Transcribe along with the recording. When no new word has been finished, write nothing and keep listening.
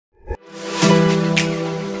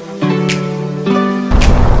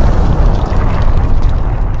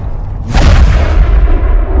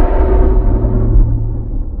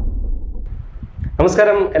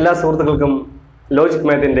നമസ്കാരം എല്ലാ സുഹൃത്തുക്കൾക്കും ലോജിക്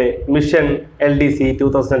മാത്തിന്റെ മിഷൻ LDC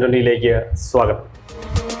 2020ലേക്ക് സ്വാഗതം.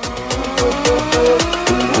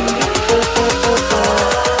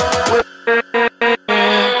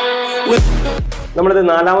 നമ്മളിത്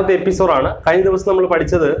 4ാമത്തെ എപ്പിസോഡാണ്. കഴിഞ്ഞ ദിവസം നമ്മൾ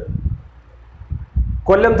പഠിച്ചത്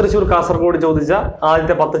കൊല്ലം, തൃശ്ശൂർ, കാസർഗോഡ് ചോദിച്ച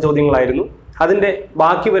ആദ്യത്തെ 10 ചോദ്യങ്ങളായിരുന്നു. അതിന്റെ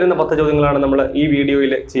ബാക്കി വരുന്ന 10 ചോദ്യങ്ങളാണ് നമ്മൾ ഈ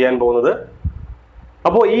വീഡിയോയിൽ ചെയ്യാൻ പോകുന്നത്.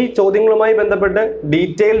 അപ്പോൾ ഈ ചോദ്യങ്ങളുമായി ബന്ധപ്പെട്ട്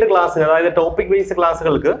ഡീറ്റെയിൽഡ് ക്ലാസ്സിന്, അതായത് ടോപ്പിക് ബേസ്ഡ്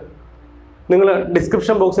ക്ലാസ്സുകൾക്ക് നിങ്ങൾ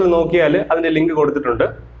ഡിസ്ക്രിപ്ഷൻ ബോക്സിൽ നോക്കിയാൽ അതിൻ്റെ ലിങ്ക് കൊടുത്തിട്ടുണ്ട്.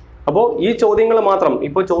 അപ്പോൾ ഈ ചോദ്യങ്ങൾ മാത്രം,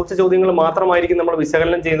 ഇപ്പോൾ ചോദിച്ച ചോദ്യങ്ങൾ മാത്രമായിരിക്കും നമ്മൾ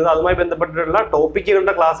വിശകലനം ചെയ്യുന്നത്. അതുമായി ബന്ധപ്പെട്ടിട്ടുള്ള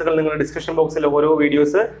ടോപ്പിക്കുകളുടെ ക്ലാസ്സുകൾ നിങ്ങൾ ഡിസ്ക്രിപ്ഷൻ ബോക്സിൽ ഓരോ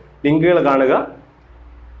വീഡിയോസ് ലിങ്കുകൾ കാണുക.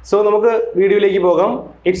 സോ നമുക്ക് വീഡിയോയിലേക്ക് പോകാം.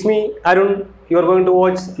 It's me Arun, you are going to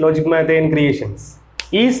watch logic math and creations.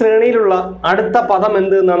 ഈ ശ്രേണിയിലുള്ള അടുത്ത പദം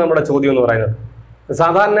എന്ത് എന്നാണ് നമ്മുടെ ചോദ്യം എന്ന് പറയുന്നത്.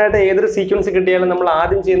 സാധാരണയായിട്ട് ഏതൊരു സീക്വൻസ് കിട്ടിയാലും നമ്മൾ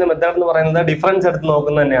ആദ്യം ചെയ്യുന്ന മെത്തേഡ് എന്ന് പറയുന്നത് ഡിഫറൻസ് എടുത്ത്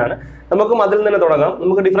നോക്കുന്നത് തന്നെയാണ്. നമുക്കും അതിൽ നിന്ന് തുടങ്ങാം.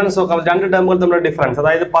 നമുക്ക് ഡിഫറൻസ് നോക്കാം. 2 ടേമുകൾ തമ്മിലുള്ള ഡിഫറൻസ്,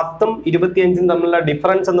 അതായത് 10ഉം 25ഉം തമ്മിലുള്ള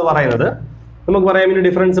ഡിഫറൻസ് എന്ന് പറയുന്നത് നമുക്ക് പറയാം ഇതിന്റെ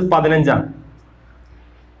ഡിഫറൻസ് 15ആണ്.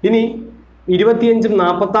 ഇനി 25ഉം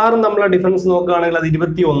 46ഉം തമ്മിലുള്ള ഡിഫറൻസ് നോക്കുകയാണെങ്കിൽ അത്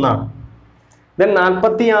 21ആണ്. ദെൻ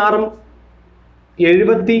 46ഉം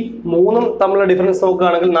 73ഉം തമ്മിലുള്ള ഡിഫറൻസ്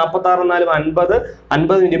നോക്കുകയാണെങ്കിൽ 46 4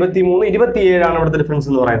 50, 50 23 27ആണ് ഇവിടുത്തെ ഡിഫറൻസ്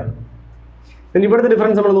എന്ന് പറയുന്നത്. ഇവിടുത്തെ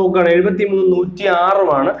ഡിഫറൻസ് നമ്മൾ നോക്കുകയാണ് 73 106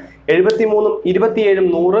 73ഉം 27ഉം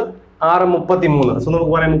 100, 6 33. സോ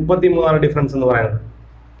നമുക്ക് പറയാം 33ആണ് ഡിഫറൻസ് എന്ന് പറയുന്നത്.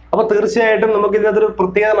 അപ്പൊ തീർച്ചയായിട്ടും നമുക്ക് ഇതിനകത്തൊരു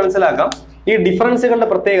പ്രത്യേകത മനസ്സിലാക്കാം. ഈ ഡിഫറൻസുകളുടെ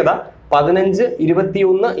പ്രത്യേകത 15,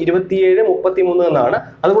 21, 27, 33 എന്നാണ്.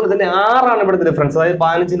 അതുകൊണ്ട് തന്നെ 6ആണ് ഇവിടുത്തെ ഡിഫറൻസ്. അതായത്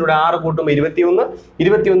 15നോട് 6 കൂട്ടുമ്പോൾ 21,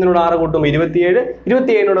 21നോട് 6 കൂട്ടുമ്പോൾ 27,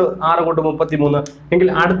 27നോട് 6 കൂട്ടുമ്പോൾ 33. എങ്കിൽ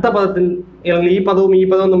അടുത്ത പദത്തിൽ ഈ പദവും ഈ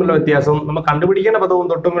പദവും തമ്മിലുള്ള വ്യത്യാസവും നമ്മൾ കണ്ടുപിടിക്കേണ്ട പദവും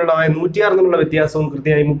തൊട്ടുമുള്ള, അതായത് 106 തമ്മിലുള്ള വ്യത്യാസവും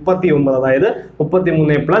കൃത്യമായി 39, അതായത്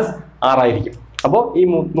 33 + 6 ആയിരിക്കും. അപ്പോൾ ഈ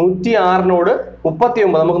 106നോട്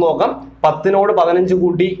 39 നമുക്ക് നോക്കാം. 10നോട് 15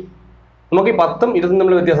 കൂട്ടി നമുക്ക് ഈ 10ഉം 20ഉം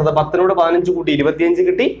തമ്മിലുള്ള വ്യത്യാസം, 10നോട് 15 കൂട്ടി 25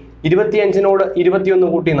 കിട്ടി, 25നോട് 21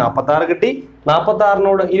 കൂട്ടി 46 കിട്ടി,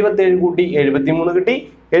 46നോട് 27 കൂട്ടി 73 കിട്ടി,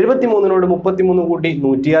 73നോട് 33 കൂട്ടി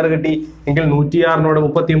 106 കിട്ടി. എങ്കിൽ 106നോട്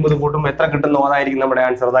 39 കൂട്ടുമ്പോൾ എത്ര കിട്ടുന്നോ അതായിരിക്കും നമ്മുടെ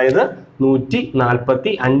ആൻസർ, അതായത്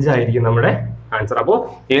 145 ആയിരിക്കും നമ്മുടെ ആൻസർ. അപ്പോൾ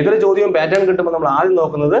ഏതൊരു ചോദ്യവും പാറ്റേൺ കിട്ടുമ്പോൾ നമ്മൾ ആദ്യം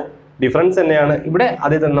നോക്കുന്നത് ഡിഫറൻസ് തന്നെയാണ്. ഇവിടെ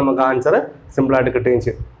അതിൽ തന്നെ നമുക്ക് ആൻസർ സിമ്പിൾ ആയിട്ട് കിട്ടുകയും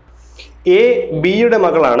ചെയ്യും. A ബിയുടെ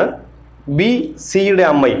മകളാണ്, B സിയുടെ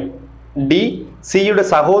അമ്മയും, D സിയുടെ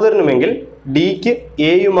സഹോദരനുമെങ്കിൽ ഡിക്ക്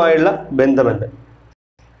എയുമായുള്ള ബന്ധമുണ്ട്.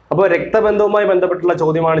 അപ്പോൾ രക്തബന്ധവുമായി ബന്ധപ്പെട്ടുള്ള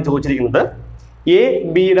ചോദ്യമാണ് ചോദിച്ചിരിക്കുന്നത്. A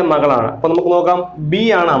ബിയുടെ മകളാണ്. അപ്പൊ നമുക്ക് നോക്കാം. B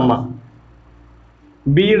ആണ് അമ്മ,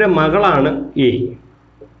 ബിയുടെ മകളാണ് A.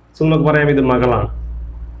 സോ നമുക്ക് പറയാം ഇത് മകളാണ്.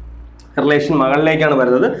 റിലേഷൻ മകളിലേക്കാണ്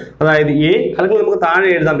വരുന്നത്. അതായത് A, അല്ലെങ്കിൽ നമുക്ക് താഴെ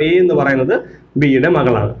എഴുതാം A എന്ന് പറയുന്നത് ബിയുടെ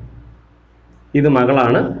മകളാണ്. ഇത്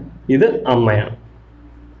മകളാണ്, ഇത് അമ്മയാണ്.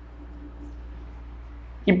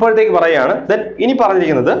 ഇപ്പോഴത്തേക്ക് പറയാണ്. ദെൻ ഇനി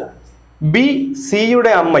പറഞ്ഞിരിക്കുന്നത് B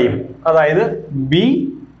സിയുടെ അമ്മയും, അതായത് B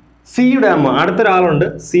സിയുടെ അമ്മ, അടുത്തൊരാളുണ്ട്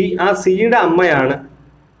C, ആ സിയുടെ അമ്മയാണ്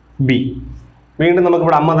B. വീണ്ടും നമുക്ക്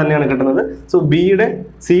ഇവിടെ അമ്മ തന്നെയാണ് കിട്ടുന്നത്. സോ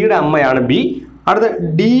സിയുടെ അമ്മയാണ് B. അടുത്ത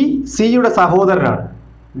D സിയുടെ സഹോദരനാണ്.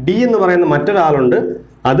 D എന്ന് പറയുന്ന മറ്റൊരാളുണ്ട്,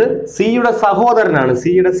 അത് സിയുടെ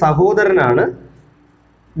സഹോദരനാണ്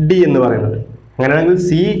D എന്ന് പറയുന്നത്. അങ്ങനെയാണെങ്കിൽ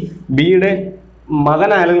C ബിയുടെ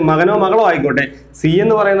അല്ലെങ്കിൽ മകനോ മകളോ ആയിക്കോട്ടെ, C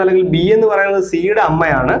എന്ന് പറയുന്നത് അല്ലെങ്കിൽ B എന്ന് പറയുന്നത് സിയുടെ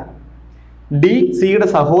അമ്മയാണ്, D സിയുടെ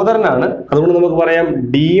സഹോദരനാണ്. അതുകൊണ്ട് നമുക്ക് പറയാം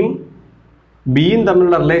ഡിയും ബിയും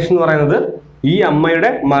തമ്മിലുള്ള റിലേഷൻ എന്ന് പറയുന്നത് ഈ അമ്മയുടെ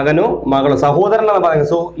മകനോ മകളോ, സഹോദരനാണ് പറയുന്നത്.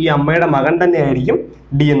 സോ ഈ അമ്മയുടെ മകൻ തന്നെയായിരിക്കും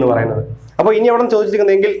D എന്ന് പറയുന്നത്. അപ്പോൾ ഇനി അവിടെ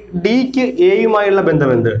ചോദിച്ചിരിക്കുന്നതെങ്കിൽ ഡിക്ക് എയുമായുള്ള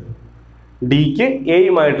ബന്ധം എന്ത്? ഡിക്ക്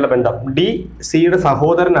എയുമായിട്ടുള്ള ബന്ധം, D സിയുടെ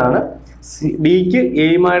സഹോദരനാണ്, ഡിക്ക്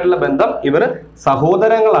എയുമായിട്ടുള്ള ബന്ധം, ഇവർ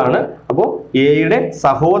സഹോദരങ്ങളാണ്. അപ്പോൾ എയുടെ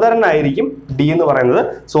സഹോദരനായിരിക്കും D എന്ന് പറയുന്നത്.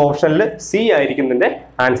 സോ ഓപ്ഷനിൽ C ആയിരിക്കും ഇതിന്റെ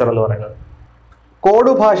ആൻസർ എന്ന് പറയുന്നത്.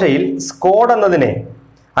 കോഡ് ഭാഷയിൽ സ്കോഡ് എന്നതിനെ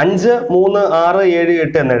 5, 3, 6, 7,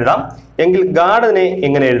 8 എന്ന് എഴുതാം. എങ്കിൽ ഗാർഡിനെ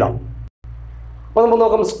എങ്ങനെ എഴുതാം? അപ്പോൾ നമുക്ക്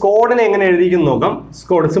നോക്കാം സ്കോഡിനെ എങ്ങനെ എഴുതിക്കുന്നു നോക്കാം.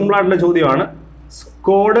 സ്കോഡ് സിമ്പിൾ ആയിട്ടുള്ള ചോദ്യമാണ്.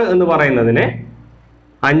 സ്കോഡ് എന്ന് പറയുന്നതിനെ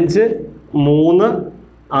 5, 3,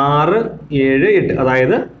 6, 7, 8,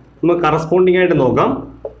 അതായത് നമുക്ക് കറസ്പോണ്ടിങ് ആയിട്ട് നോക്കാം.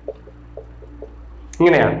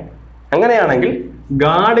 ഇങ്ങനെയാണ്. അങ്ങനെയാണെങ്കിൽ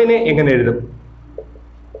ഗാർഡിനെ എങ്ങനെ എഴുതും?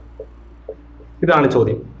 ഇതാണ്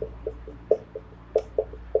ചോദ്യം.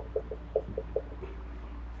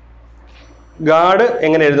 ഗാർഡ്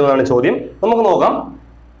എങ്ങനെ എഴുതുമെന്നാണ് ചോദ്യം. നമുക്ക് നോക്കാം.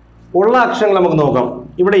 ഉള്ള അക്ഷരങ്ങൾ നമുക്ക് നോക്കാം.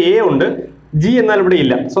 ഇവിടെ A ഉണ്ട്, G എന്നാൽ ഇവിടെ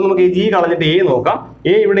ഇല്ല. സോ നമുക്ക് ഈ G കളഞ്ഞിട്ട് A നോക്കാം.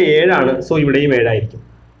 A ഇവിടെ 7 ആണ്. സോ ഇവിടെയും 7 ആയിരിക്കും.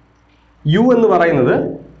 U എന്ന് പറയുന്നത്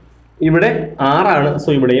ഇവിടെ 6 ആണ്. സോ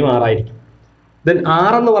ഇവിടെയും 6 ആയിരിക്കും. Then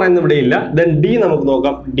R എന്ന് പറയുന്നത് ഇവിടെ ഇല്ല. Then D നമുക്ക്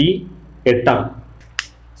നോക്കാം. D 8 ആണ്.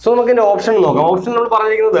 സോ നമുക്ക് ഇതിന്റെ ഓപ്ഷൻ നോക്കാം. ഓപ്ഷൻ നമ്മൾ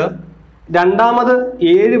പറഞ്ഞിരിക്കുന്നത് രണ്ടാമത്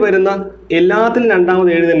 7 വരുന്ന എല്ലാത്തിലും രണ്ടാമത്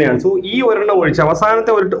 7 തന്നെയാണ്. സോ ഈ ഒരെണ്ണം ഒഴിച്ച്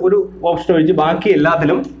അവസാനത്തെ ഒരു ഓപ്ഷൻ ഒഴിച്ച് ബാക്കി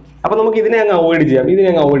എല്ലാത്തിലും, അപ്പൊ നമുക്ക് ഇതിനെ അങ്ങ് അവോയ്ഡ് ചെയ്യാം. ഇതിനെ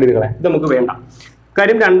അങ്ങ് അവോയ്ഡ് ചെയ്ത് കളയാം. ഇത് നമുക്ക് വേണ്ട.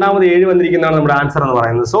 കാര്യം രണ്ടാമത് 7 വന്നിരിക്കുന്നതാണ് നമ്മുടെ ആൻസർ എന്ന്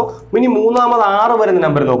പറയുന്നത്. സോ ഇനി മൂന്നാമത് 6 വരുന്ന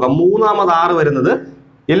നമ്പർ നോക്കാം. മൂന്നാമത് 6 വരുന്നത്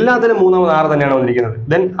എല്ലാത്തിലും മൂന്നാമത് 6 തന്നെയാണ് വന്നിരിക്കുന്നത്.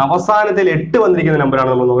 ദെൻ അവസാനത്തിൽ 8 വന്നിരിക്കുന്ന നമ്പറാണ്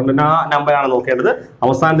നമ്മൾ നോക്കേണ്ടത്. ആ നമ്പറാണ് നോക്കേണ്ടത്.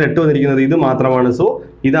 അവസാനത്തിൽ 8 വന്നിരിക്കുന്നത് ഇത് മാത്രമാണ്. സോ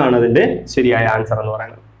ഇതാണ് അതിന്റെ ശരിയായ ആൻസർ എന്ന്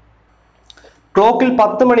പറയുന്നത്. ക്ലോക്കിൽ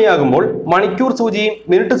 10 മണിയാകുമ്പോൾ മണിക്കൂർ സൂചിയും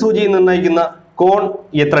മിനിറ്റ് സൂചിയും നിർണ്ണയിക്കുന്ന കോൺ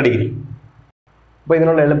എത്ര ഡിഗ്രി? അപ്പൊ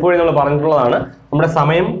ഇതിനുള്ള എളുപ്പവഴി നമ്മൾ പറഞ്ഞിട്ടുള്ളതാണ്. നമ്മുടെ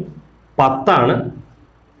സമയം 10 ആണ്.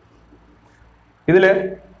 ഇതില്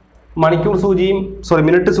മണിക്കൂർ സൂചിയും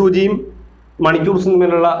മിനിറ്റ് സൂചിയും മണിക്കൂർ സൂചിയും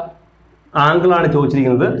തമ്മിലുള്ള ആംഗിളാണ്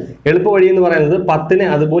ചോദിച്ചിരിക്കുന്നത്. എളുപ്പവഴി എന്ന് പറയുന്നത് 10നെ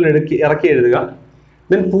അതുപോലെ ഇറക്കി എഴുതുക.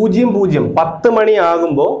 ദെൻ 0 0 10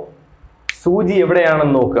 മണിയാകുമ്പോൾ സൂചി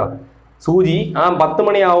എവിടെയാണെന്ന് നോക്കുക. സൂചി ആ 10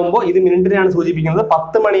 മണിയാകുമ്പോൾ ഇത് മിനിറ്റിനെയാണ് സൂചിപ്പിക്കുന്നത്.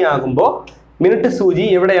 10 മണിയാകുമ്പോൾ മിനിറ്റ് സൂചി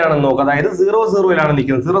എവിടെയാണെന്ന് നോക്കുക. അതായത് 00-ലാണ്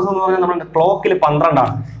നിൽക്കുന്നത്. 00 എന്ന് പറഞ്ഞാൽ നമ്മുടെ ക്ലോക്കിൽ 12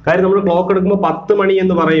 ആണ്. കാര്യം നമ്മൾ ക്ലോക്ക് എടുക്കുമ്പോൾ 10 മണി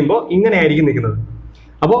എന്ന് പറയുമ്പോൾ ഇങ്ങനെയായിരിക്കും നിൽക്കുന്നത്.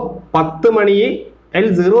 അപ്പോൾ 10 മണിയെ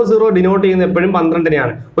 00 ഡിനോട്ട് ചെയ്യുന്നത് എപ്പോഴും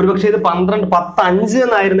 12-നെയാണ്. ഒരു പക്ഷേ ഇത് 10 5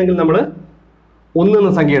 എന്നായിരുന്നെങ്കിൽ നമ്മൾ 1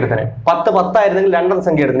 എന്ന സംഖ്യ എടുത്തേ. 10 ആയിരുന്നെങ്കിൽ 2 എന്ന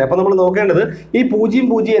സംഖ്യ എടുത്തേ. അപ്പൊ നമ്മൾ നോക്കേണ്ടത് ഈ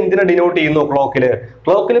 0 0 എന്തിനാ ഡിനോട്ട് ചെയ്യുന്നു? ക്ലോക്കിൽ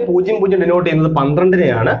 0 0 ഡിനോട്ട് ചെയ്യുന്നത്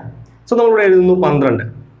 12-നെയാണ്. സോ നമ്മളിവിടെ എഴുതുന്നു 12.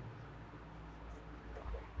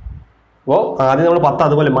 അപ്പോ ആദ്യം നമ്മൾ 10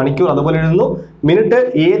 അതുപോലെ മണിക്കൂർ അതുപോലെ എഴുതുന്നു. മിനിറ്റ്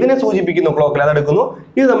ഏതിനെ സൂചിപ്പിക്കുന്നു ക്ലോക്കിൽ അതെടുക്കുന്നു.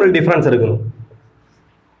 ഇത് നമ്മൾ ഡിഫറൻസ് എടുക്കുന്നു.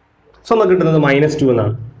 സോ നമുക്ക് കിട്ടുന്നത് -2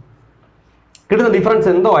 എന്നാണ്. കിട്ടുന്ന ഡിഫറൻസ്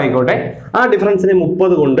എന്തോ ആയിക്കോട്ടെ, ആ ഡിഫറൻസിനെ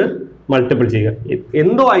 30 കൊണ്ട് മൾട്ടിപ്പിൾ ചെയ്യുക.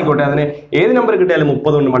 എന്തോ ആയിക്കോട്ടെ, അതിനെ ഏത് നമ്പർ കിട്ടിയാലും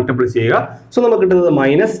 30 കൊണ്ട് മൾട്ടിപ്പിൾ ചെയ്യുക. സോ നമുക്ക് കിട്ടുന്നത്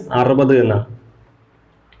 -60 എന്നാണ്.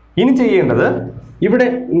 ഇനി ചെയ്യേണ്ടത് ഇവിടെ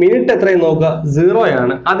മിനിറ്റ് എത്രയും നോക്കുക. 0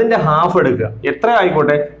 ആണ്. അതിന്റെ ഹാഫ് എടുക്കുക. എത്ര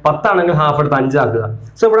ആയിക്കോട്ടെ, 10 ആണെങ്കിൽ ഹാഫ് എടുത്ത് 5 ആക്കുക.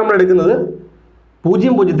 സോ ഇവിടെ നമ്മൾ എടുക്കുന്നത്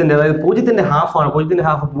 0 അതായത് 0-ന്റെ ഹാഫ് ആണ്. 0-ന്റെ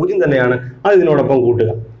ഹാഫ് 0 തന്നെയാണ്. അത് ഇതിനോടൊപ്പം കൂട്ടുക.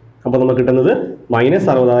 അപ്പൊ നമുക്ക് കിട്ടുന്നത്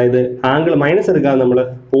 -60. അതായത് ആംഗിൾ മൈനസ് എടുക്കാതെ നമ്മൾ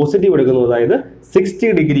പോസിറ്റീവ് എടുക്കുന്നു. അതായത് 60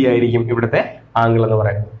 ഡിഗ്രി ആയിരിക്കും ഇവിടുത്തെ ആംഗിൾ എന്ന്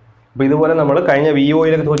പറയുന്നത്. അപ്പൊ ഇതുപോലെ നമ്മൾ കഴിഞ്ഞ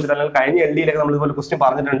VOയിലൊക്കെ ചോദിച്ചിട്ട് അല്ലെങ്കിൽ കഴിഞ്ഞ LDയിലൊക്കെ നമ്മൾ ഇതുപോലെ ക്വസ്റ്റ്യൻ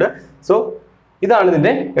പറഞ്ഞിട്ടുണ്ട്. സോ ഇതാണ്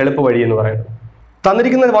ഇതിന്റെ എളുപ്പ വഴി എന്ന് പറയുന്നത്.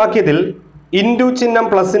 തന്നിരിക്കുന്ന വാക്യത്തിൽ ഇൻറ്റു ചിഹ്നം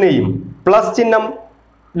പ്ലസിനെയും പ്ലസ് ചിഹ്നം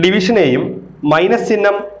ഡിവിഷനെയും മൈനസ്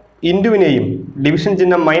ചിഹ്നം ഇൻറ്റുവിനെയും ഡിവിഷൻ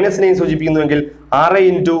ചിഹ്നം മൈനസിനെയും സൂചിപ്പിക്കുന്നുവെങ്കിൽ 6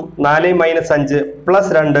 × 4 - 5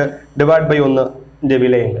 + 2 / 1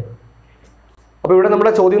 വിലയുണ്ട്. അപ്പൊ ഇവിടെ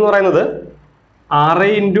നമ്മുടെ ചോദ്യം എന്ന് പറയുന്നത്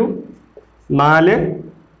 6 × 4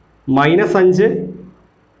 - 5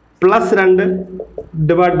 +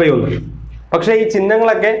 2 / 1. പക്ഷേ ഈ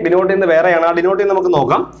ചിഹ്നങ്ങളൊക്കെ ഡിനോട്ട് ചെയ്യുന്നത് വേറെയാണ്. ആ ഡിനോട്ട് ചെയ്യുന്നത് നമുക്ക്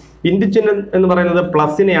നോക്കാം. ഇൻറ്റു ചിഹ്നം എന്ന് പറയുന്നത്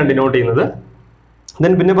പ്ലസിനെയാണ് ഡിനോട്ട് ചെയ്യുന്നത്.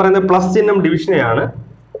 ദെൻ പിന്നെ പറയുന്നത് പ്ലസ് ചിഹ്നം ഡിവിഷനെയാണ്.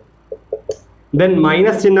 ദെൻ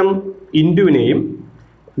മൈനസ് ചിഹ്നം ഇൻറ്റുവിനെയും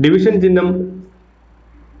ഡിവിഷൻ ചിഹ്നം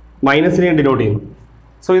മൈനസിനെയും ഡിനോട്ട് ചെയ്യുന്നു.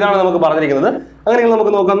 സോ ഇതാണ് നമുക്ക് പറഞ്ഞിരിക്കുന്നത്. അങ്ങനെയെങ്കിൽ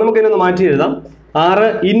നമുക്ക് നോക്കാം. നമുക്ക് ഇതിനൊന്ന് മാറ്റി എഴുതാം. 6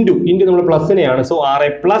 ഇൻറ്റു നമ്മൾ പ്ലസിനെയാണ്. സോ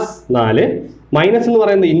 6 + 4. മൈനസ് എന്ന്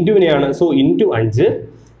പറയുന്നത് ഇൻറ്റുവിനെയാണ്. So into 5.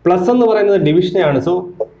 പ്ലസ് എന്ന് പറയുന്നത് ഡിവിഷനെയാണ്. സോ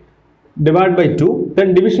 /2. ദെൻ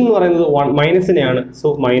ഡിവിഷൻ എന്ന് പറയുന്നത് മൈനസിനെയാണ്. സോ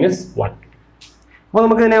 -1. അപ്പോൾ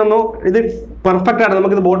നമുക്ക് ഇതിനെ ഇത് പെർഫെക്റ്റ് ആണ്.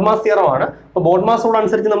 നമുക്കിത് ബോഡ് മാസ് തിയറം ആണ്. അപ്പോൾ ബോഡ് മാസ് റൂൾ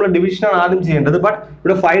അനുസരിച്ച് നമ്മൾ ഡിവിഷനാണ് ആദ്യം ചെയ്യേണ്ടത്. ബട്ട്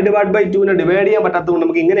ഇവിടെ 5/2 ഡിവൈഡ് ചെയ്യാൻ പറ്റാത്തതുകൊണ്ട്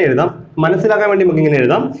നമുക്ക് ഇങ്ങനെ എഴുതാം. മനസ്സിലാക്കാൻ വേണ്ടി നമുക്ക് ഇങ്ങനെ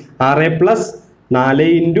എഴുതാം. 6 +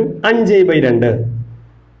 4 × 5/2.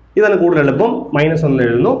 ഇതാണ് കൂടുതൽ എളുപ്പം. -1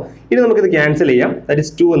 എഴുതുന്നു. ഇനി നമുക്കിത് ക്യാൻസൽ ചെയ്യാം. ദാറ്റ്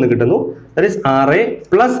ഇസ് 2 എന്ന് കിട്ടുന്നു. That is 6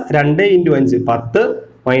 + 2 × 5 10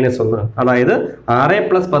 -1. അതായത് 6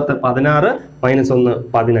 + 10 16 -1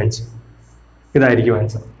 15. ഇതായിരിക്കും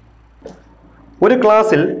ആൻസർ. ഒരു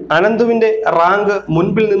ക്ലാസ്സിൽ അനന്തുവിന്റെ റാങ്ക്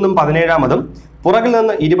മുൻപിൽ നിന്നും 17-മതും പുറകിൽ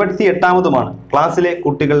നിന്ന് 28-മതുമാണ്. ക്ലാസ്സിലെ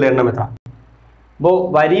കുട്ടികളുടെ എണ്ണം എത്ര? അപ്പോൾ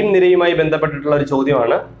വരിയും നിരയുമായി ബന്ധപ്പെട്ടിട്ടുള്ള ഒരു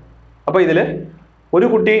ചോദ്യമാണ്. അപ്പോൾ ഇതില് ഒരു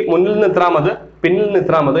കുട്ടി മുന്നിൽ നിന്ന് എത്രാമത്, പിന്നിൽ നിന്ന്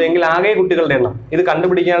എത്രാമത് എങ്കിൽ ആകെ കുട്ടികളുടെ എണ്ണം. ഇത്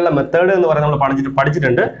കണ്ടുപിടിക്കാനുള്ള മെത്തേഡ് എന്ന് പറയുന്നത് നമ്മൾ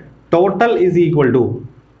പഠിച്ചിട്ടുണ്ട്. ടോട്ടൽ ഈസ് ഈക്വൽ ടു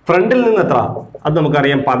ഫ്രണ്ടിൽ നിന്ന് എത്ര, അത്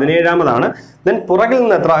നമുക്കറിയാം 17-മതാണ്. ദെൻ പുറകിൽ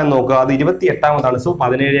നിന്ന് എത്ര എന്ന് നോക്കുക, അത് 28-മതാണ്. സോ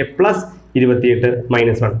 17 + 28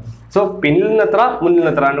 -1. സോ പിന്നിൽ നിന്ന് എത്ര, മുന്നിൽ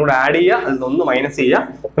നിന്ന് എത്ര കൂടെ ആഡ് ചെയ്യുക, അതിൽ നിന്ന് 1 മൈനസ് ചെയ്യുക.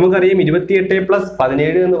 നമുക്കറിയാം 28 +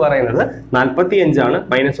 17 എന്ന് പറയുന്നത് 45 ആണ്.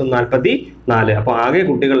 -1 44. അപ്പൊ ആകെ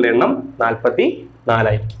കുട്ടികളുടെ എണ്ണം 44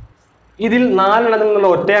 ആയിരിക്കും. ഇതിൽ 4 എണ്ണത്തിൽ നിന്നുള്ള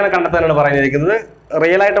ഒറ്റയാണ് കണ്ടെത്താനാണ് പറഞ്ഞിരിക്കുന്നത്.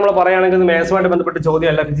 റിയൽ ആയിട്ട് നമ്മൾ പറയുകയാണെങ്കിൽ മാത്സുമായിട്ട് ബന്ധപ്പെട്ട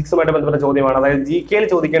ചോദ്യമല്ല, ഫിസിക്സുമായിട്ട് ബന്ധപ്പെട്ട ചോദ്യമാണ്. അതായത് GKയിൽ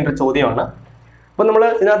ചോദിക്കേണ്ട ഒരു ചോദ്യമാണ്. അപ്പൊ നമ്മൾ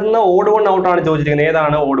ഇതിനകത്ത് നിന്ന് ഓഡ് 1 ഔട്ടാണ് ചോദിച്ചിരിക്കുന്നത്.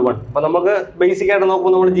 ഏതാണ് ഓഡ് 1? അപ്പൊ നമുക്ക് ബേസിക് ആയിട്ട്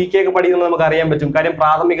നോക്കുമ്പോൾ നമ്മൾ GK ഒക്കെ പഠിക്കുന്നത് നമുക്ക് അറിയാൻ പറ്റും. കാര്യം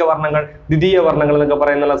പ്രാഥമിക വർണ്ണങ്ങൾ, ദ്വിതീയ വർണ്ണങ്ങൾ എന്നൊക്കെ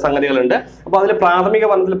പറയുന്ന സംഗതികളുണ്ട്. അപ്പൊ അതിൽ പ്രാഥമിക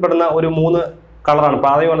വർണ്ണത്തിൽപ്പെടുന്ന ഒരു 3 കളറാണ്,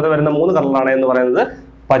 പ്രാഥമിക വർണ്ണത്തിൽ വരുന്ന 3 കളറാണ് എന്ന് പറയുന്നത്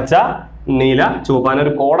പച്ച, നീല, ചുവപ്പ്.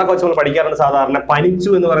 അതിനൊരു കോഡൊക്കെ വെച്ച് നമ്മൾ പഠിക്കാറുണ്ട്. സാധാരണ പനിച്ചു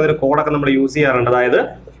എന്ന് പറയുന്ന ഒരു കോഡൊക്കെ നമ്മൾ യൂസ് ചെയ്യാറുണ്ട്. അതായത്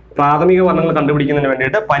പ്രാഥമിക വർണ്ണങ്ങൾ കണ്ടുപിടിക്കുന്നതിന്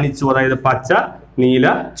വേണ്ടിയിട്ട് പനിച്ചു, അതായത് പച്ച, നീല,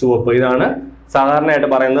 ചുവപ്പ്, ഇതാണ് സാധാരണയായിട്ട്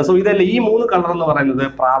പറയുന്നത്. സോ ഇതല്ല, ഈ 3 കളർ എന്ന് പറയുന്നത്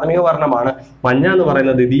പ്രാഥമിക വർണ്ണമാണ്. മഞ്ഞ എന്ന്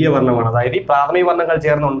പറയുന്നത് ദ്വിതീയ വർണ്ണമാണ്. അതായത് ഈ പ്രാഥമിക വർണ്ണങ്ങൾ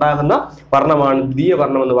ചേർന്ന് ഉണ്ടാകുന്ന വർണ്ണമാണ് ദ്വിതീയ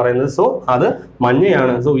വർണ്ണം എന്ന് പറയുന്നത്. സോ അത്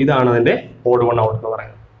മഞ്ഞയാണ്. സോ ഇതാണ് അതിന്റെ ഓഡ് വൺ ഔട്ട് എന്ന്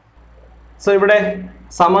പറയുന്നത്. സോ ഇവിടെ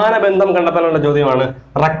സമാന ബന്ധം കണ്ടെത്താനുള്ള ചോദ്യമാണ്.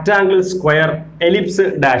 റെക്ടാംഗിൾ, സ്ക്വയർ, എലിപ്സ്,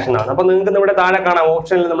 ഡാഷ് എന്നാണ്. അപ്പൊ നിങ്ങൾക്ക് ഇവിടെ താഴെ കാണാം,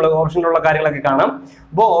 ഓപ്ഷനിൽ നമ്മൾ ഓപ്ഷനിലുള്ള കാര്യങ്ങളൊക്കെ കാണാം.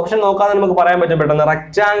 അപ്പോൾ ഓപ്ഷൻ നോക്കാതെ നമുക്ക് പറയാൻ പറ്റും പെട്ടെന്ന്.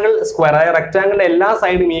 റെക്ടാംഗിൾ, സ്ക്വയർ, അതായത് റെക്ടാംഗിളിന്റെ എല്ലാ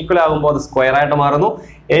സൈഡും ഈക്വൽ ആകുമ്പോൾ അത് സ്ക്വയർ ആയിട്ട് മാറുന്നു.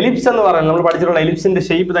 എലിപ്സ് എന്ന് പറയുന്നത് നമ്മൾ പഠിച്ചിട്ടുള്ള എലിപ്സിന്റെ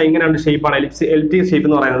ഷേപ്പ് ഇങ്ങനെയുള്ള ഷേപ്പാണ് എലിപ്സ്, LT ഷേപ്പ്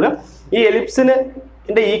എന്ന് പറയുന്നത്. ഈ എലിപ്സിന്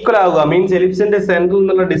ഈക്വൽ ആകുക മീൻസ് എലിപ്സിന്റെ സെന്ററിൽ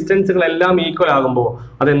നിന്നുള്ള ഡിസ്റ്റൻസുകൾ എല്ലാം ഈക്വൽ ആകുമ്പോൾ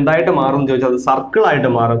അത് എന്തായിട്ട് മാറും എന്ന് ചോദിച്ചാൽ അത് സർക്കിൾ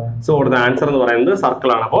ആയിട്ട് മാറും. സോ ഇവിടുത്തെ ആൻസർ എന്ന് പറയുന്നത്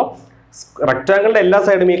സർക്കിൾ ആണ്. അപ്പോൾ റെക്ടാംഗിളിന്റെ എല്ലാ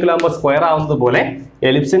സൈഡും ഈക്വൽ ആകുമ്പോൾ സ്ക്വയർ ആവുന്നത് പോലെ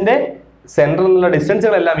എലിപ്സിന്റെ സെന്ററിൽ നിന്നുള്ള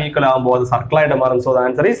ഡിസ്റ്റൻസുകളെല്ലാം ഈക്വൽ ആകുമ്പോൾ അത് സർക്കിൾ ആയിട്ട് മാറും. So the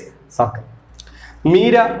answer is circle.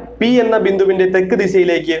 Meera P എന്ന ബിന്ദുവിന്റെ തെക്ക്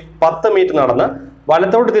ദിശയിലേക്ക് 10 മീറ്റർ നടന്ന്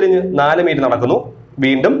വലത്തോട്ട് തിരിഞ്ഞ് 4 മീറ്റർ നടക്കുന്നു.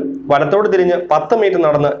 വീണ്ടും വലത്തോട്ട് തിരിഞ്ഞ് 10 മീറ്റർ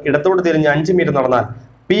നടന്ന് ഇടത്തോട്ട് തിരിഞ്ഞ് 5 മീറ്റർ നടന്നാൽ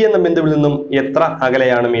P എന്ന ബിന്ദുവിൽ നിന്നും എത്ര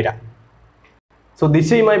അകലെയാണ് മീര? സോ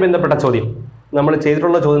ദിശയുമായി ബന്ധപ്പെട്ട ചോദ്യം നമ്മൾ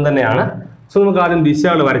ചെയ്തിട്ടുള്ള ചോദ്യം തന്നെയാണ്. സോ നമുക്ക് ആദ്യം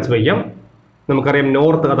ദിശകൾ വരച്ചു വയ്ക്കാം. നമുക്കറിയാം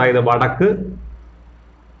നോർത്ത്, അതായത് വടക്ക്,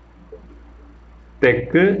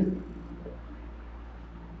 തെക്ക്,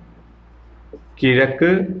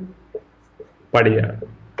 കിഴക്ക്, പടിഞ്ഞാറ്.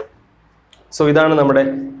 സോ ഇതാണ് നമ്മുടെ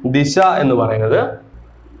ദിശ എന്ന് പറയുന്നത്.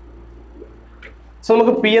 സോ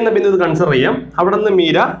നമുക്ക് P എന്ന ബിന്ദു കൺസിഡർ ചെയ്യാം. അവിടെ നിന്ന്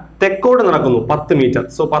മീര തെക്കോട്ട് നടക്കുന്നു 10 മീറ്റർ.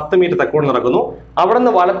 സോ 10 മീറ്റർ തെക്കോട്ട് നടക്കുന്നു. അവിടെ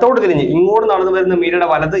നിന്ന് വലത്തോട്ട് തിരിഞ്ഞ് ഇങ്ങോട്ട് നടന്നു വരുന്ന മീരയുടെ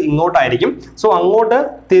വലത് ഇങ്ങോട്ടായിരിക്കും. സോ അങ്ങോട്ട്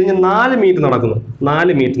തിരിഞ്ഞ് 4 മീറ്റർ നടക്കുന്നു.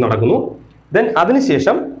 4 മീറ്റർ നടക്കുന്നു. ദെൻ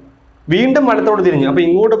അതിനുശേഷം വീണ്ടും വലത്തോട്ട് തിരിഞ്ഞ്, അപ്പൊ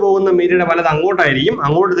ഇങ്ങോട്ട് പോകുന്ന മീരയുടെ വലത് അങ്ങോട്ടായിരിക്കും.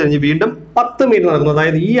 അങ്ങോട്ട് തിരിഞ്ഞ് വീണ്ടും 10 മീറ്റർ നടക്കുന്നു.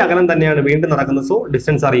 അതായത് ഈ അകലം തന്നെയാണ് വീണ്ടും നടക്കുന്നത്. So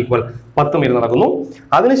distance R equal. 10 metre നടക്കുന്നു.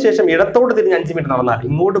 അതിനുശേഷം ഇടത്തോട്ട് തിരിഞ്ഞ് 5 മീറ്റർ നടന്നാൽ,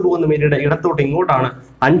 ഇങ്ങോട്ട് പോകുന്ന മീരയുടെ ഇടത്തോട്ട് ഇങ്ങോട്ടാണ്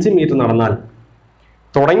 5 മീറ്റർ നടന്നാൽ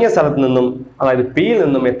തുടങ്ങിയ സ്ഥലത്ത് നിന്നും, അതായത് Pയിൽ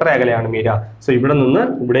നിന്നും എത്ര അകലെയാണ് മീര? സോ ഇവിടെ നിന്ന്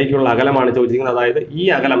ഇവിടേക്കുള്ള അകലമാണ് ചോദിച്ചിരിക്കുന്നത്. അതായത് ഈ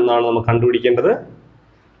അകലം എന്നാണ് നമുക്ക് കണ്ടുപിടിക്കേണ്ടത്.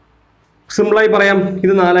 സിമ്പിളായി പറയാം,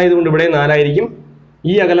 ഇത് 4 ആയതുകൊണ്ട് ഇവിടെ 4 ആയിരിക്കും.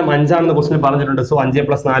 ഈ അകലം 5 ആണെന്ന് ക്വസ്റ്റിനിൽ പറഞ്ഞിട്ടുണ്ട്. സോ 5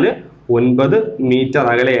 + 4 9 മീറ്റർ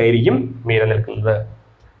അകലെയായിരിക്കും മീര നിൽക്കുന്നത്.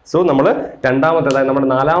 സോ നമ്മൾ രണ്ടാമത്തെ, അതായത് നമ്മുടെ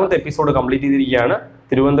 4ാമത്തെ എപ്പിസോഡ് കംപ്ലീറ്റ് ചെയ്തിരിക്കുകയാണ്.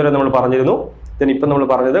 തിരുവനന്തപുരം നമ്മൾ പറഞ്ഞിരുന്നു. ഇപ്പം നമ്മൾ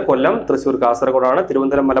പറഞ്ഞത് കൊല്ലം, തൃശ്ശൂർ, കാസർഗോഡാണ്.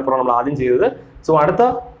 തിരുവനന്തപുരം, മലപ്പുറം നമ്മൾ ആദ്യം ചെയ്തത്. സോ അടുത്ത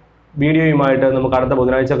വീഡിയോയുമായിട്ട് നമുക്ക് അടുത്ത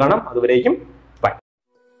ബുധനാഴ്ച കാണാം. അതുവരേക്കും